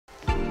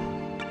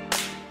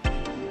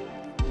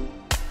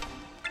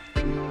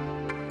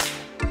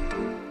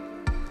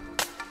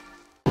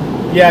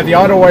Yeah, the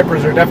auto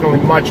wipers are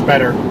definitely much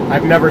better.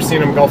 I've never seen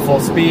them go full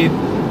speed.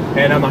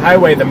 And on the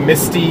highway, the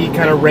misty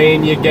kind of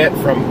rain you get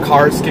from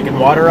cars kicking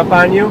water up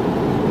on you,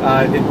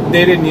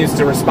 they didn't used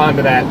to respond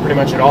to that pretty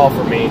much at all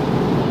for me.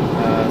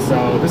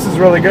 So this is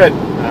really good.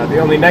 The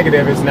only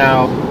negative is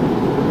now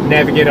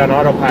navigate on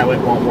autopilot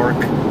won't work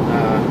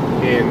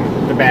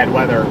in the bad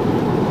weather,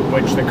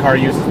 which the car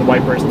uses the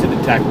wipers to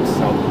detect.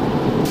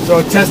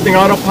 So testing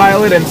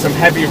autopilot in some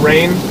heavy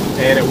rain,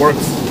 and it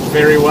works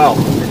very well.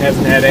 It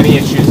hasn't had any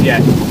issues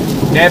yet.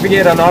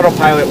 Navigate on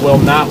autopilot will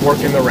not work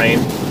in the rain,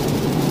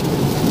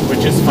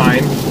 which is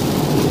fine.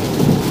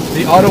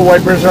 The auto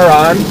wipers are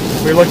on.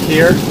 If we look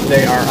here,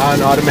 they are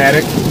on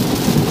automatic.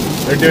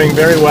 They're doing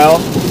very well.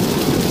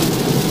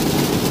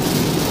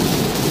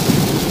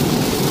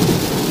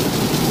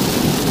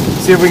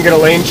 See if we can get a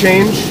lane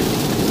change.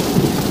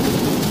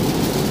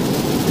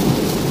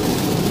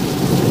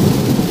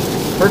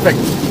 Perfect.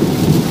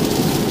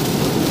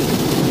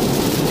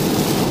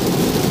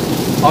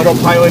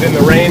 Autopilot in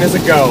the rain is a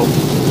go.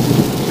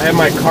 I have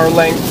my car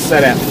length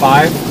set at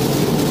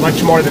 5,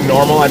 much more than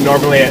normal. I'm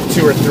normally at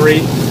 2 or 3,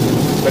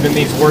 but in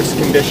these worst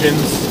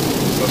conditions,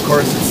 of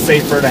course, it's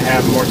safer to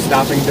have more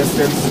stopping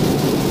distance.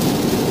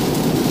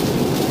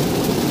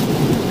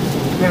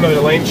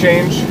 Another lane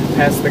change,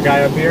 past the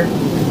guy up here.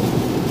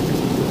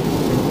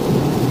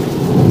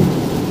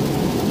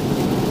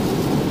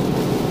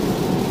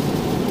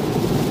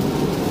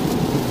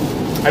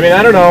 I mean,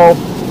 I don't know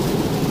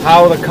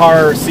how the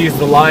car sees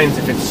the lines,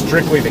 if it's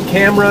strictly the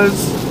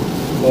cameras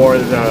or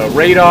the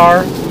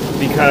radar,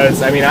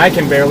 because, I mean, I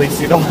can barely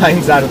see the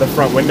lines out of the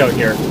front window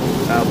here,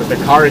 but the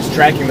car is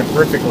tracking them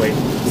perfectly,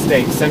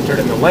 staying centered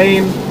in the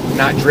lane,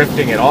 not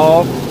drifting at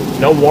all,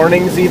 no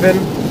warnings even.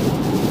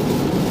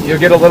 You'll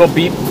get a little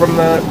beep from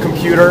the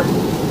computer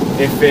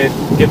if it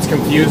gets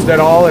confused at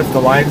all, if the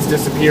lines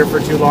disappear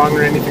for too long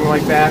or anything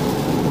like that,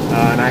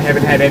 and I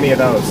haven't had any of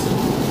those.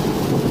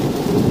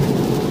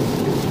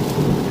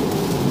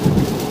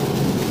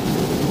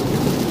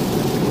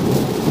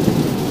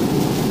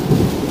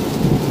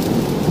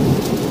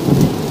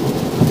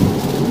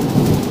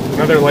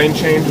 Another lane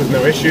change with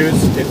no issues.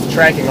 It's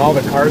tracking all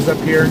the cars up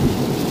here.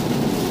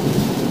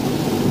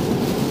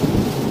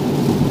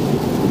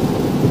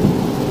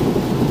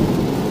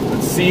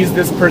 It sees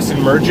this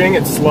person merging,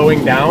 it's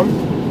slowing down.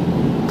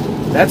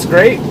 That's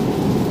great.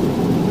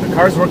 The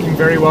car's working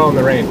very well in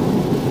the rain.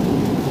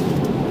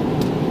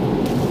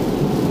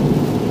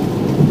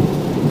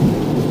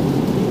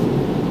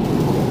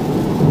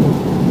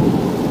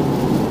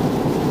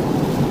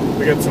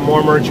 We got some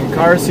more merging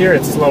cars here.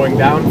 It's slowing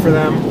down for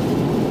them.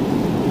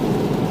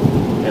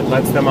 It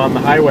lets them on the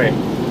highway.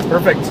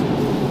 Perfect.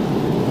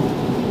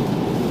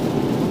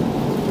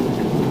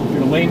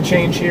 Do a lane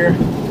change here.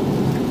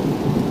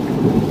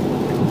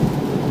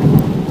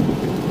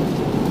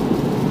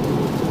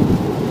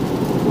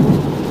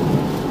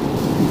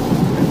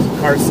 As the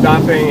car's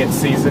stopping, it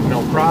sees it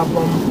no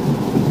problem.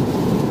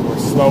 We're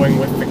slowing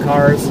with the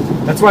cars.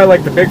 That's why I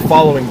like the big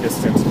following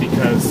distance,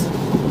 because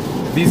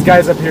if these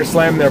guys up here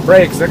slam their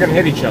brakes, they're going to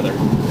hit each other.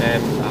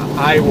 And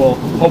I will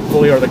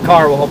hopefully, or the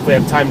car will hopefully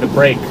have time to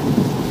brake.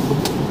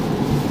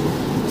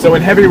 So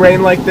in heavy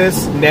rain like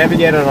this,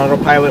 navigate on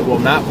autopilot will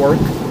not work,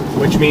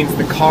 which means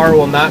the car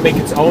will not make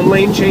its own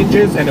lane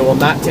changes and it will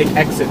not take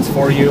exits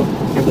for you.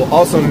 It will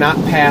also not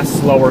pass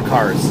slower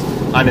cars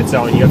on its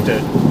own. You have to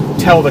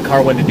tell the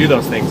car when to do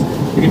those things.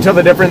 You can tell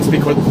the difference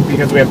because we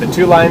have the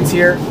two lines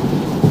here.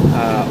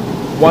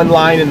 One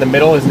line in the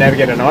middle is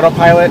navigate on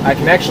autopilot. I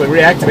can actually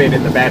reactivate it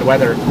in the bad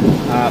weather.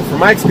 From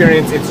my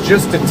experience, it's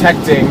just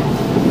detecting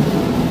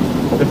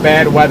the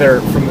bad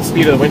weather from the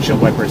speed of the windshield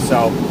wipers.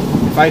 So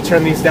if I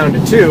turn these down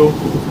to 2,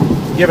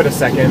 give it a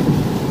second.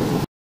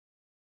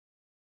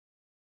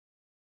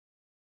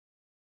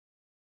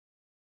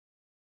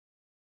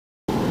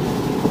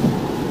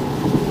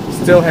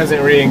 Still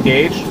hasn't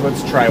re-engaged.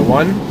 Let's try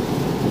 1.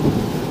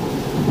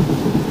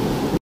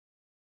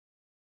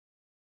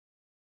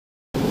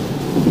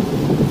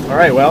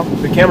 Alright, well,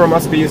 the camera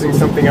must be using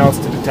something else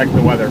to detect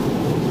the weather,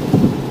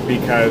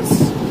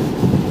 because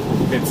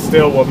it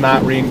still will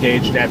not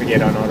re-engage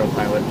navigate on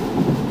autopilot.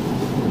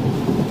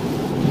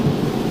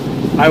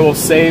 I will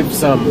save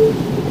some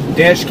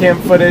dash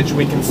cam footage.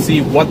 We can see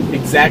what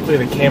exactly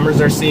the cameras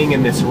are seeing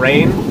in this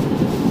rain.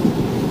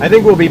 I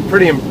think we'll be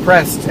pretty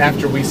impressed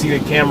after we see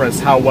the cameras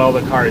how well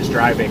the car is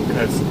driving,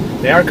 because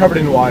they are covered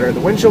in water. The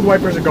windshield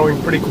wipers are going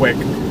pretty quick,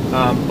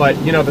 but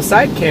you know, the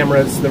side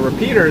cameras, the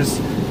repeaters,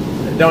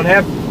 don't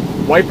have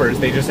wipers,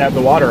 they just have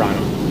the water on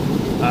them.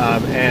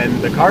 And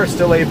the car is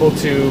still able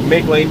to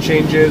make lane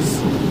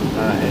changes,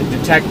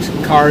 detect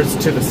cars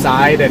to the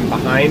side and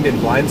behind in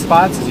blind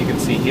spots, as you can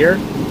see here.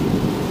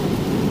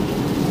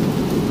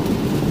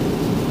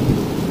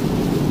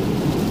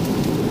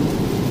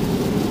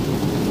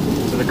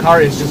 So the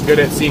car is just good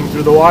at seeing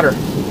through the water.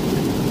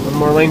 One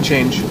more lane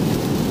change.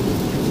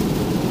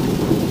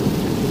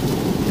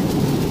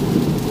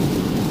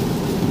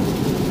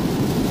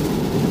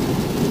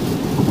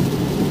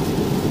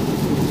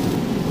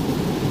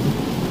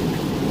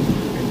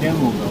 Again,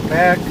 we'll go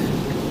back.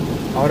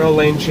 Auto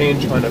lane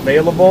change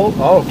unavailable.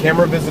 Oh,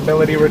 camera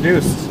visibility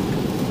reduced.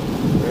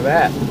 Look at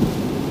that.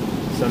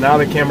 So now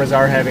the cameras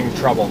are having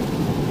trouble.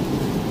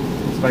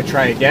 So if I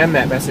try again,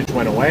 that message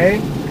went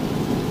away.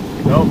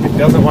 Nope, it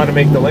doesn't want to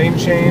make the lane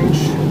change.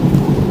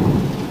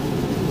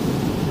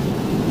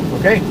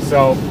 Okay,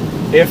 so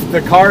if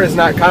the car is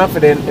not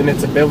confident in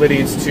its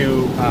abilities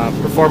to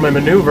perform a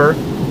maneuver,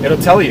 it'll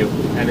tell you,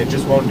 and it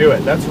just won't do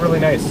it. That's really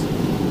nice.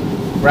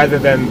 Rather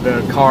than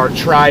the car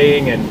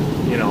trying and,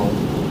 you know,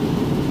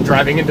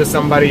 driving into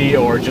somebody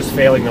or just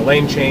failing the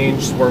lane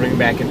change, swerving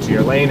back into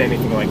your lane,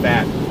 anything like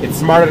that. It's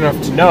smart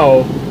enough to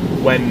know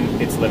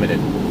when it's limited.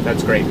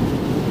 That's great.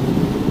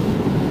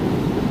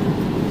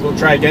 So we'll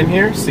try again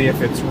here, see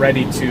if it's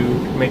ready to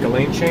make a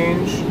lane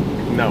change.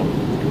 No,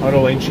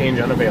 auto lane change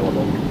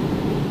unavailable.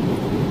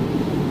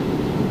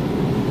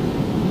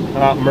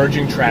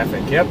 Merging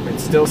traffic. Yep, it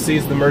still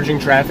sees the merging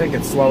traffic.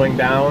 It's slowing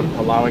down,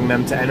 allowing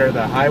them to enter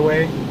the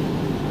highway.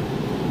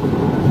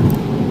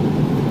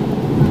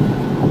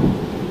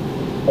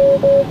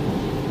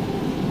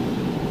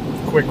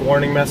 Quick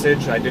warning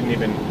message. I didn't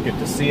even get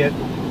to see it.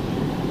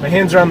 My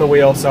hands are on the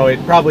wheel, so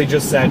it probably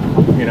just said,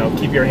 you know,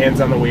 keep your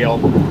hands on the wheel.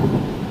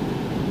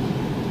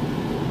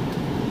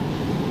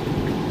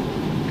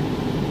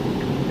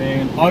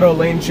 And auto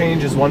lane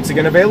change is once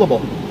again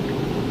available.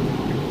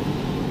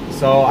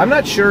 So I'm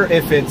not sure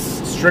if it's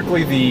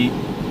strictly the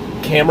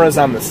cameras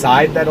on the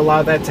side that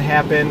allow that to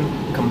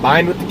happen,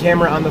 combined with the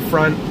camera on the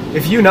front.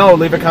 If you know,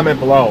 leave a comment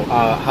below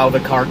how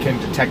the car can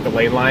detect the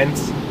lane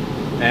lines,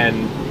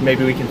 and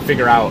maybe we can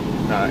figure out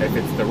if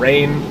it's the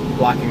rain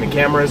blocking the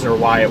cameras or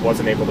why it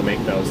wasn't able to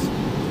make those.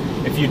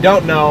 If you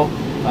don't know,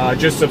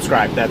 just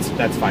subscribe. That's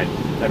fine.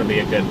 That'll be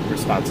a good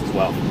response as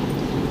well.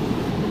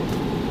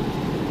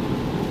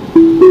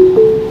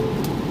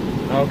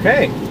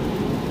 Okay.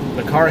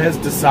 The car has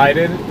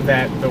decided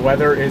that the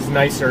weather is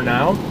nicer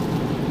now,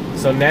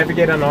 so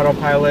navigate on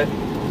autopilot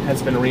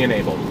has been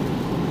re-enabled.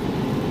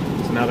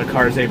 So now the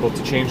car is able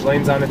to change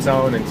lanes on its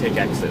own and take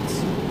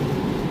exits.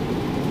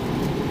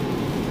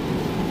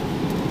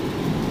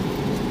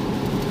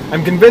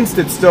 I'm convinced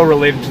it's still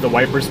related to the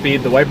wiper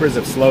speed. The wipers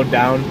have slowed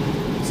down,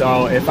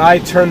 so if I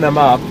turn them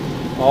up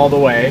all the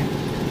way,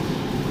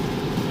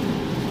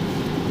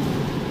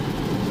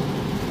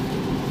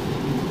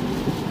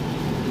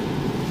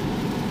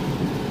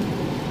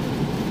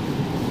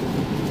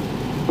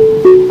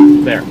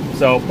 there.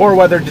 So poor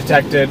weather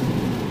detected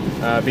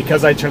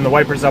because I turned the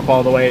wipers up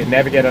all the way.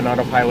 Navigate on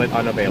autopilot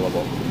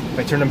unavailable. If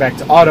I turn them back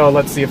to auto,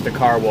 let's see if the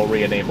car will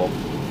re-enable.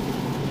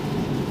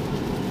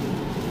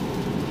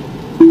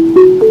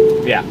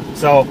 Yeah,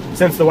 so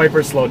since the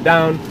wipers slowed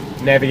down,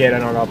 navigate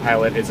on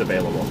autopilot is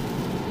available.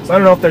 So I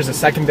don't know if there's a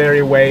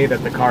secondary way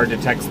that the car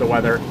detects the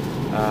weather,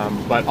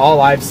 but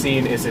all I've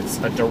seen is it's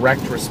a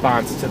direct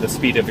response to the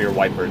speed of your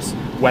wipers,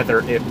 whether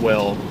it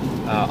will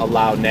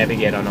allow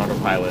navigate on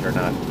autopilot or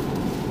not.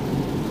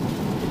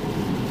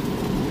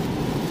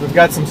 We've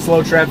got some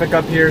slow traffic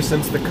up here.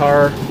 Since the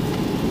car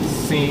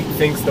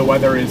thinks the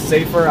weather is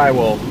safer, I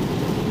will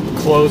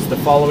close the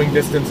following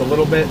distance a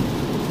little bit,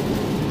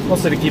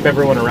 mostly to keep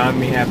everyone around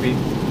me happy.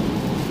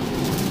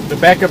 The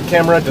backup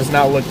camera does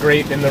not look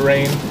great in the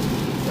rain.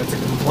 That's a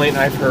complaint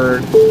I've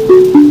heard.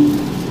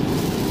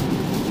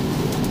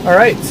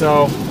 Alright,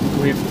 so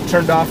we've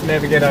turned off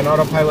navigate on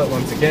autopilot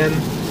once again.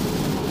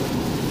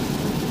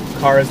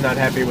 Car is not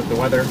happy with the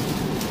weather.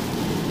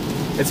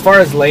 As far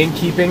as lane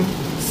keeping,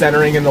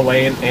 centering in the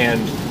lane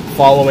and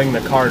following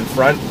the car in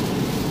front,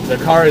 the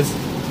car has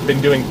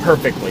been doing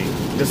perfectly.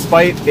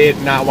 Despite it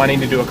not wanting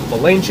to do a couple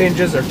lane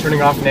changes or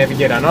turning off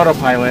navigate on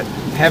autopilot,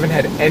 I haven't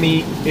had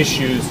any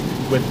issues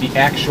with the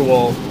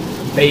actual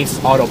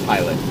base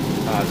autopilot,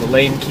 the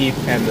lane keep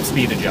and the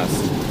speed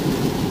adjust.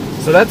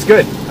 So that's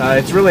good.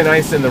 It's really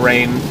nice in the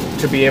rain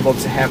to be able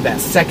to have that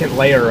second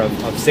layer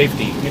of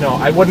safety. You know,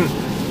 I'm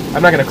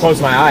not going to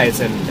close my eyes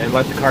and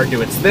let the car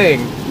do its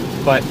thing,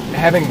 but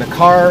having the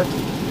car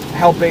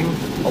helping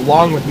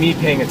along with me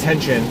paying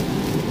attention,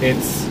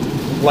 it's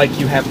like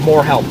you have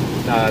more help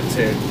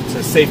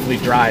to safely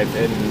drive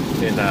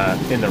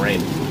in the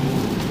rain.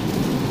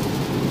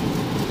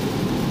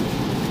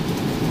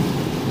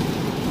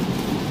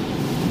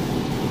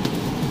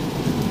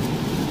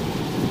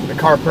 The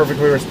car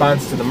perfectly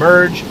responds to the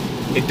merge.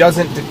 It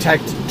doesn't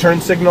detect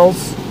turn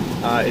signals.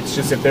 It's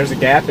just if there's a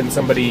gap and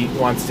somebody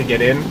wants to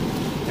get in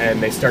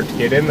and they start to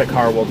get in, the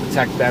car will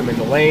detect them in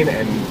the lane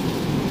and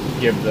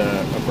give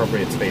the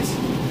appropriate space.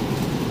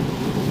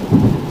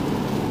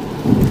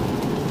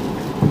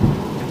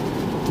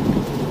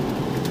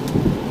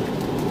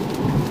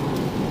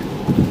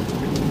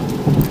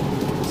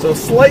 So a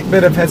slight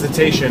bit of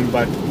hesitation,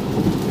 but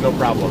no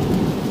problem.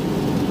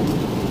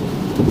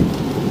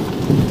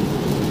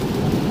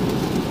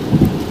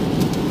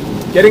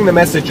 Getting the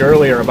message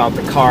earlier about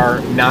the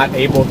car not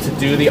able to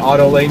do the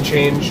auto lane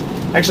change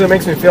actually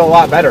makes me feel a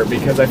lot better,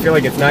 because I feel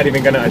like it's not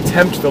even going to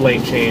attempt the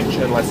lane change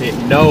unless it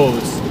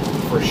knows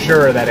for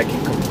sure that it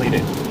can complete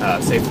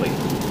it safely.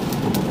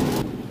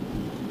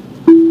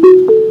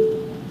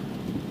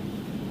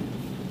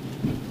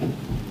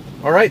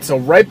 All right, so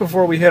right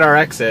before we hit our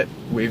exit,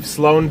 we've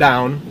slowed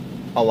down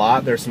a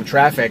lot. There's some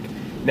traffic.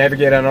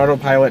 Navigate on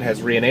Autopilot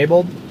has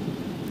re-enabled.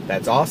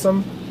 That's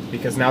awesome,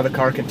 because now the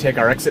car can take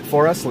our exit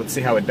for us. Let's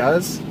see how it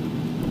does.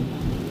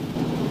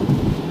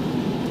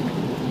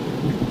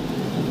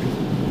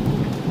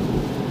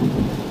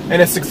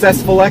 And a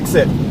successful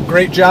exit.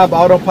 Great job,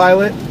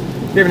 Autopilot.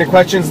 If you have any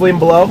questions, leave them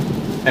below,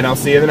 and I'll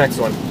see you in the next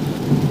one.